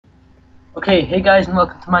Okay, hey guys, and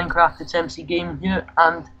welcome to Minecraft. It's MC Gaming here,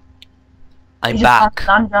 and I'm Age of back.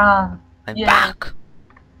 Sanjan. I'm Yeah. back.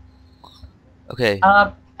 Okay,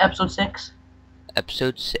 Episode 6.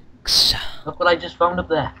 episode 6. Look what I just found up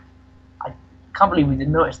there. I can't believe we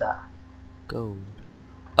didn't notice that. Gold.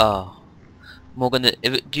 Oh. Morgan,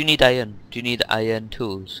 do you need iron? Do you need iron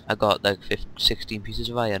tools? I got like 16 pieces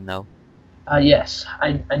of iron now. Yes,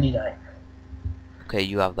 I need that. Okay,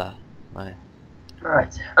 you have that. Right.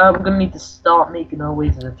 Alright, we're gonna need to start making our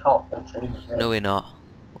way to the top. No, we're not.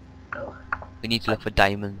 No. We need to look for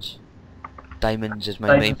diamonds. Diamonds is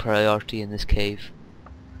my main priority in this cave.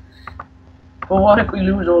 But what if we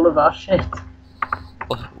lose all of our shit?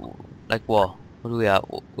 Like what? What do we have?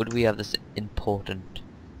 What do we have that's important?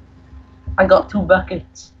 I got 2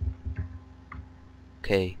 buckets.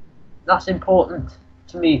 Okay, That's important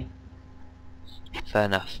to me. fair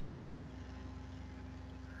enough.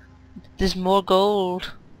 There's more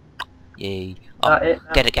gold. Yay. Oh,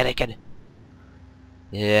 get it.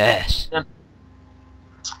 Yes. Yeah.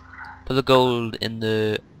 Put the gold in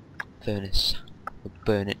the furnace. We'll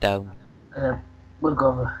burn it down. We'll go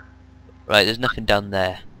over. Right, there's nothing down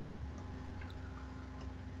there.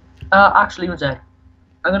 Actually, one sec.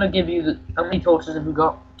 I'm gonna give you how many torches have we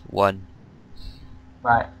got? 1.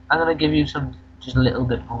 Right, I'm gonna give you just a little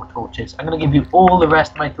bit more torches. I'm gonna give you all the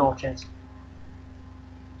rest of my torches.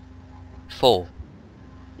 4.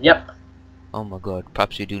 Yep. Oh my god,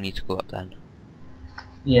 perhaps we do need to go up then.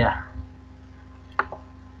 Yeah.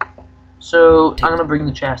 So I'm gonna bring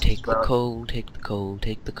the chest Take as well. the coal, take the coal,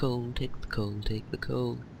 take the coal, take the coal, take the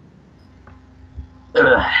coal.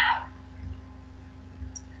 Ugh.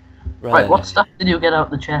 Right, what stuff did you get out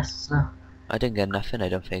of the chests now? I didn't get nothing, I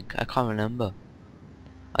don't think. I can't remember.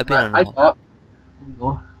 I've been Right, on I got, here we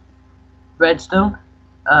go. Redstone,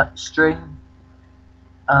 string,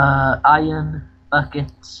 iron,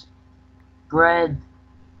 buckets, bread,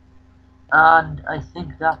 and I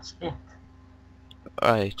think that's it.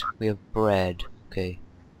 Right, we have bread. Okay.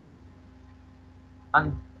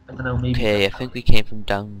 And I don't know, maybe. Okay, I think we came from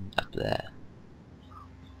down up there.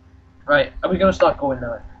 Right, are we gonna start going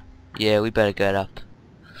now? Yeah, we better get up.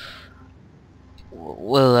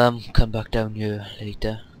 We'll come back down here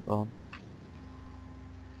later on.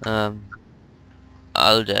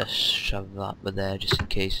 I'll just shove that over there just in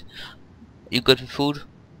case. You good for food?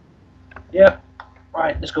 Yep.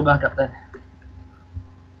 Right, let's go back up then.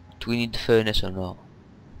 Do we need the furnace or not?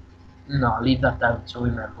 No, leave that down so we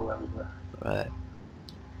remember where we were. Right.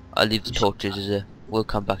 I'll leave the torches as a. We'll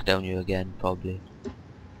come back down here again probably.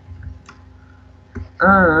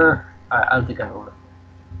 Alright, I'll take a hold.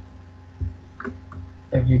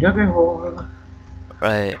 If you dug a hole.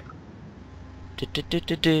 Right.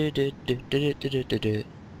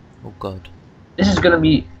 Oh god. This is gonna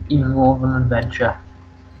be even more of an adventure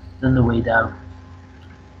than the way down.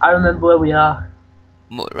 I remember where we are.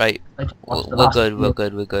 Right. We're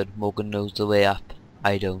good. Morgan knows the way up.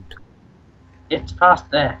 I don't. It's past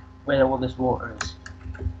there, where all this water is.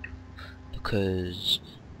 Because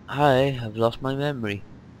I have lost my memory.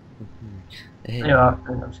 There you are,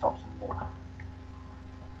 I'm gonna stop some water.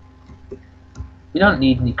 We don't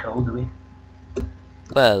need any coal, do we?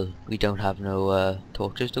 Well, we don't have no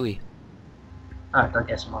torches, do we? Alright, I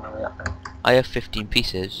guess I'm on the way up then. I have 15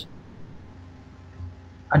 pieces.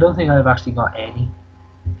 I don't think I've actually got any.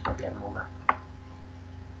 I'll get them all now.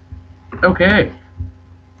 Okay.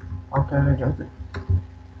 Okay.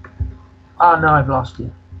 Oh no, I've lost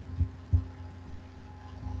you.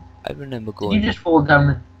 I remember Did going. you just fall down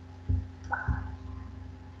the...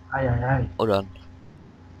 Aye. Hold on.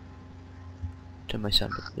 Turn my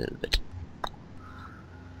sound up a little bit.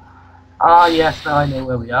 Ah yes, now I know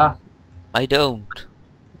where we are. I don't.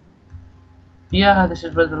 Yeah, this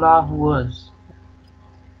is where the lava was.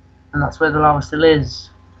 And that's where the lava still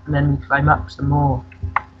is. And then we climb up some more.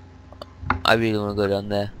 I really want to go down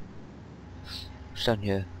there. It's down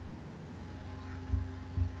here.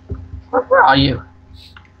 Where are you?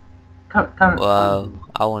 Come. Wow,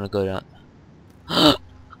 I want to go down.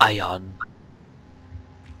 Iron.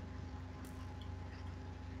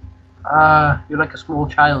 You're like a small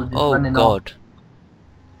child just Oh running god.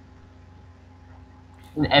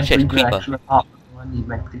 in every Shit, direction apart from the one you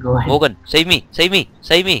meant to go in. Morgan, save me!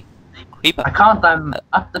 Creeper. I can't, I'm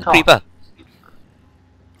at the top.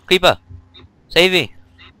 Creeper. Save me.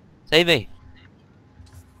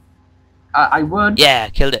 I would. Yeah,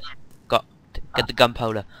 killed it. Get the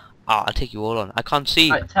gunpowder. Ah, I'll take you all on. I can't see.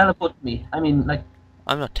 Right, teleport me. I mean, like...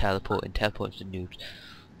 I'm not teleporting. Teleport's the noobs.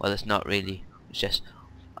 Well, it's not really. It's just...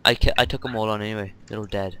 I took them all on anyway. They're all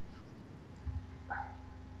dead.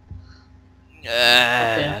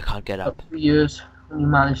 Okay. I can't get up. 3 years. And you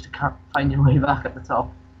managed to find your way back at the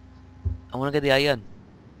top. I wanna get the iron.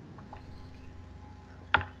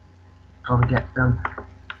 Gotta get them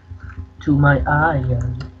to my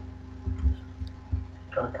iron.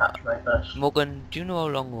 Gotta catch my fish. Morgan, do you know how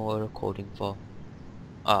long we're recording for?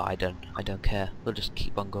 Oh, I don't care. We'll just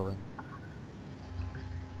keep on going.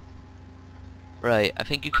 Right, I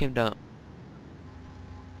think you came down.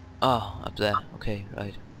 Oh, up there. Okay,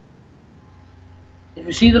 right. If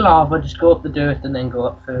you see the lava, just go up the dirt and then go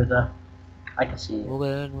up further. I can see it.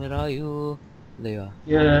 Morgan, where are you? There you are.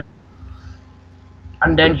 Yeah.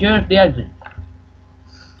 And then here's the exit.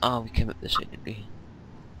 Oh, we came up this way, didn't we?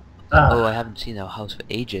 Ah, Oh, I haven't seen our house for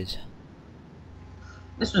ages.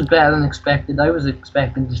 this was better than expected. I was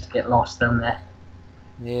expecting just to get lost down there.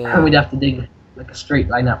 Yeah. And we'd have to dig like a straight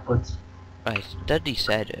line upwards. Right, Dudley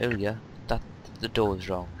said earlier that the door is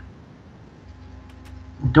wrong.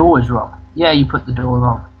 The door is wrong. Yeah, you put the door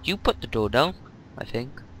wrong. You put the door down, I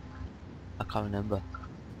think. I can't remember.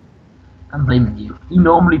 I'm blaming you. You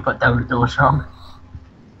normally put down the doors wrong.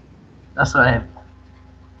 That's what I have.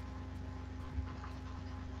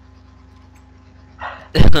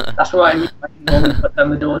 That's what I mean. By you normally put down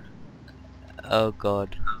the doors. Oh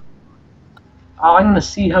god. Oh, I'm gonna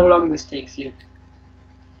see how long this takes you.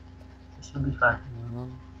 This will be fine.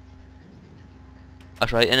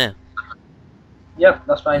 That's right, innit? Yep,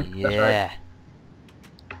 that's fine. That's right. Yeah.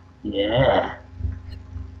 Yeah.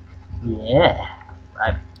 Yeah.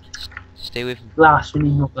 Right. Stay away from. Glass. We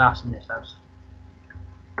need more glass in this house.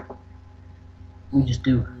 We just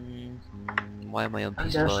do. Why am I And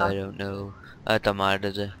unpeaceful? there's I some- don't know. It don't matter,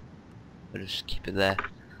 does it? I'll just keep it there.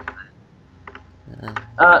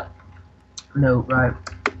 No, right.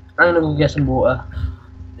 I'm gonna go get some water.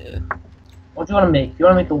 Yeah. What do you want to make? Do you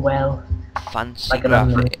want to make a well? Fancy Like an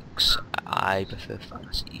onion. graphics. I prefer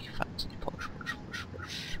fancy, posh.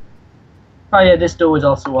 Oh yeah, this door is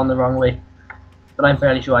also on the wrong way. But I'm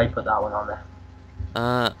fairly sure I put that one on there.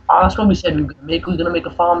 Oh, that's what we said we were gonna make. We're gonna make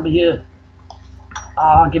a farm here.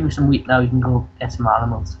 I'll give you some wheat now. You can go get some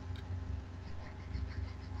animals.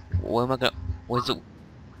 Where am I gonna? Where's the?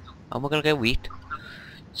 How am I gonna get wheat?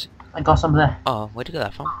 I got some there. Oh, where'd you get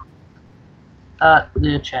that from?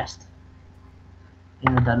 The chest.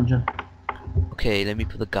 In the dungeon. Okay, let me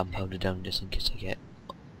put the gunpowder down just in case I get.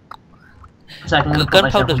 So I can put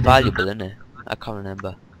myself Gunpowder's in valuable, isn't it? I can't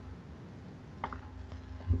remember.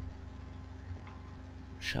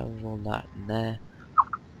 Shove all that in there.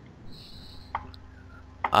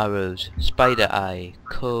 Arrows, spider eye,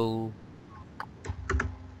 coal.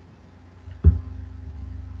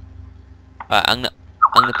 Right, I'm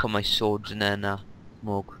gonna put my swords in there now,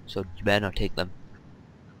 Morg. So you better not take them.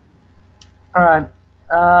 Alright.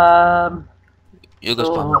 You go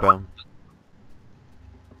spawn with brown.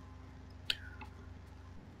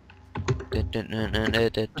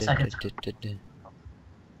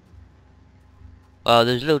 Oh,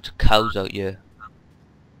 there's loads of cows out here.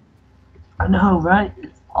 I know, right?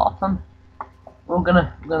 It's awesome. We're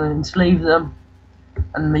gonna enslave them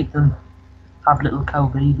and make them have little cow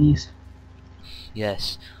babies.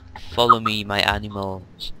 Yes. Follow me, my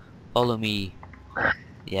animals. Follow me.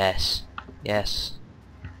 Yes. Yes.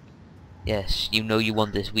 Yes, you know you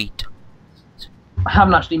want this wheat. I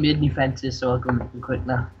haven't actually made any fences, so I'll go make them quick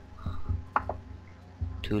now.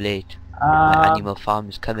 Too late. My Um, animal farm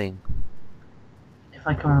is coming. if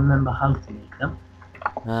I can remember how to make them.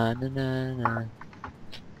 Na na na na.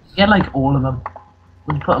 Get like all of them.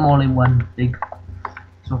 We'll put them all in one big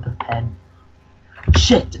sort of pen.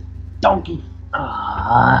 Shit! Donkey!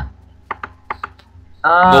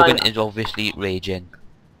 Morgan is obviously raging.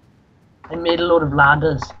 I made a load of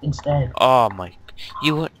ladders instead. Oh my...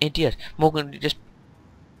 You an idiot. Morgan, just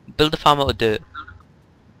build a farm out of dirt.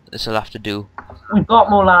 This'll have to do. We've got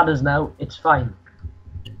more ladders now, it's fine.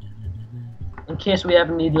 In case we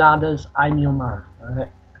ever need ladders, I'm your man,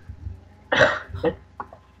 alright?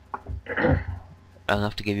 I'll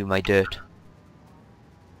have to give you my dirt.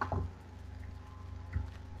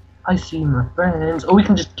 I see my friends. Or we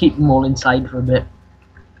can just keep them all inside for a bit.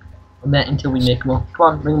 And then until we make them all. Come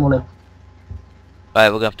on, bring them all in. Right,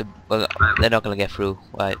 we're gonna have to... they're not gonna get through.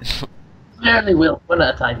 Right. Yeah, they will, one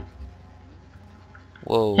at a time.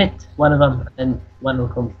 Whoa. Hit one of them, and then one will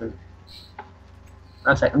come through.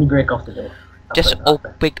 That's it, let me break off the door. Just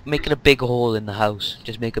make it a big hole in the house.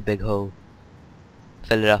 Just make a big hole.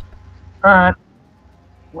 Fill it up. Alright.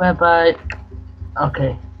 Whereby...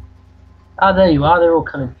 Okay. Ah, there you are, they're all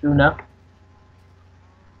coming through now.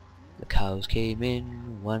 The cows came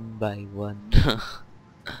in one by one.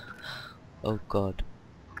 Oh god.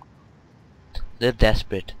 They're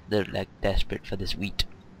desperate. They're like desperate for this wheat.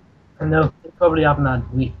 I know, they probably haven't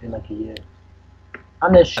had wheat in like a year.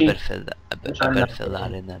 And there's I sheep. better fill that. I better fill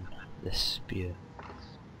that in then. This spear.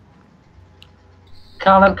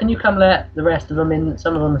 Callum, can you come let the rest of them in?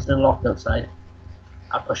 Some of them are still locked outside.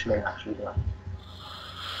 I'll push them in actually.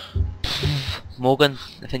 Morgan,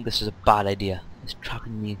 I think this is a bad idea. It's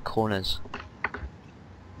trapping me in corners.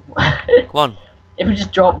 Come on. If you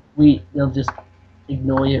just drop wheat, they'll just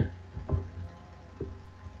ignore you.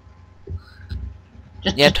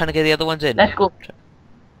 Just trying to get the other ones in. Let's go.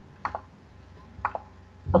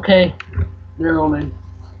 Okay, they're all in.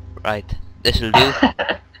 Right, this'll do.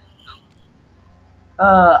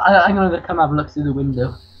 I'm gonna come have a look through the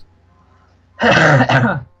window.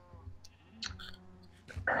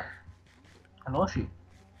 Hello, sheep.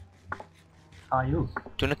 How are you?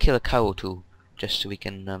 Do you want to kill a cow or two, just so we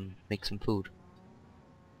can make some food?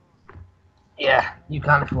 Yeah, you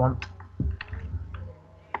can if you want.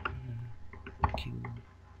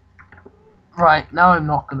 Right, now I'm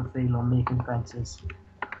not gonna fail on making fences.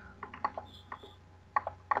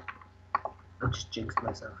 I just jinxed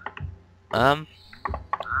myself.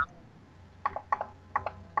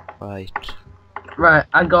 Right. Right,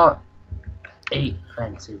 I got 8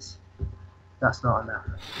 fences. That's not enough.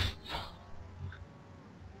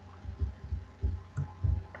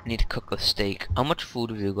 I need to cook the steak. How much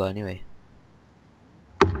food have you got anyway?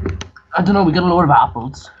 I don't know, we got a load of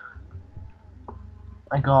apples.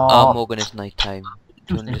 I got... Oh, Morgan, it's night time.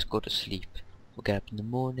 Do you want to just go to sleep? We'll get up in the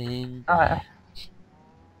morning. Alright.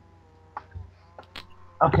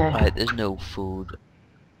 Okay. Right, there's no food.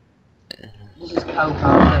 This is cow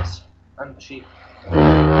powders and sheep.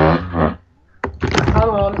 Hang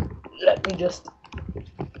on, let me just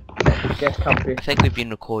get comfy. I think we've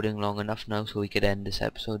been recording long enough now so we could end this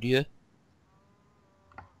episode here.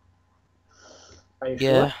 Are you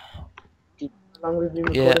Yeah. sure? Do you know how long we've been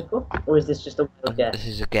recording for? Or is this just a wild guess? This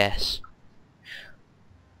is a guess.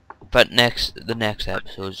 But the next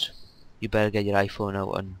episodes, you better get your iPhone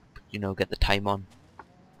out and, you know, get the time on.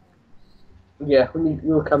 Yeah,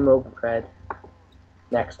 we'll come over prepared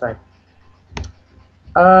next time.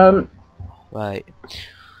 Right.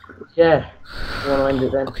 Yeah. You wanna end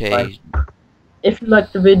it then? Okay. Bye. If you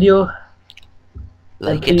liked the video,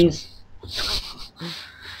 then Like it. please,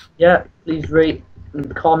 yeah, please rate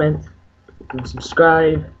and comment and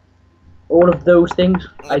subscribe. All of those things.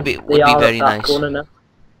 Would be they are very at that nice. corner now.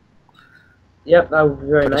 Yep, that would be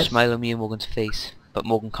very Put nice. a smile on me and Morgan's face, but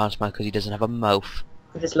Morgan can't smile because he doesn't have a mouth.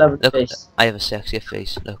 With this lovely Look, face. I have a sexier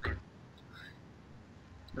face. Look,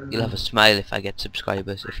 you'll have a smile if I get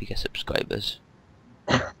subscribers. If you get subscribers,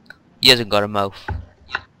 he hasn't got a mouth.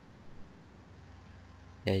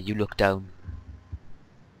 Yeah, you look down.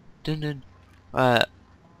 Dun dun.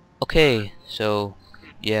 Okay, so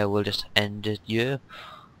yeah, we'll just end it here.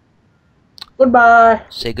 Goodbye.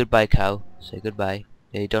 Say goodbye, cow. Say goodbye.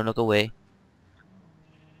 Hey, don't look away.